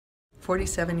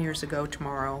47 years ago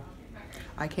tomorrow,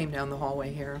 I came down the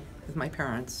hallway here with my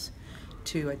parents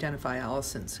to identify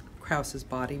Allison Krause's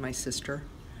body, my sister.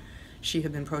 She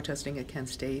had been protesting at Kent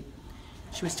State.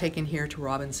 She was taken here to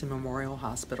Robinson Memorial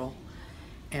Hospital,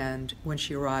 and when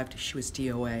she arrived, she was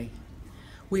DOA.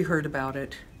 We heard about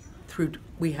it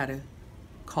we had to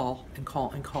call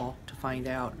to find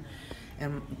out.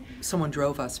 And someone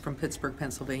drove us from Pittsburgh,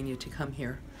 Pennsylvania to come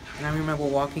here. And I remember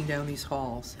walking down these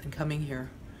halls and coming here,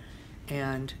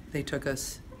 and they took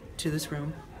us to this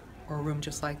room, or a room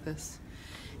just like this.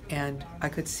 And I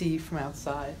could see from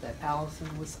outside that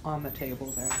Allison was on the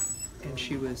table there, and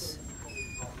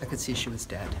I could see she was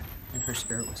dead, and her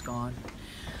spirit was gone.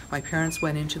 My parents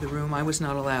went into the room. I was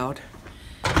not allowed,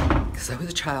 because I was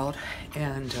a child,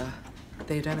 and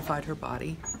they identified her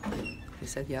body. They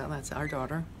said, yeah, that's our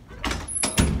daughter.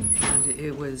 And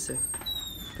it was a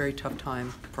very tough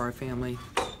time for our family.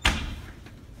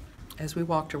 As we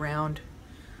walked around,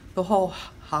 the whole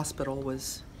hospital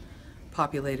was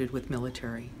populated with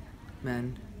military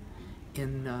men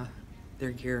in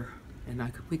their gear,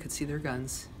 and we could see their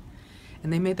guns.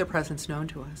 And they made their presence known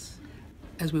to us.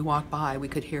 As we walked by, we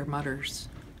could hear mutters,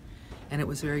 and it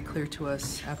was very clear to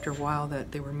us after a while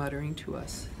that they were muttering to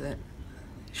us that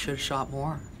they should have shot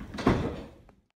more.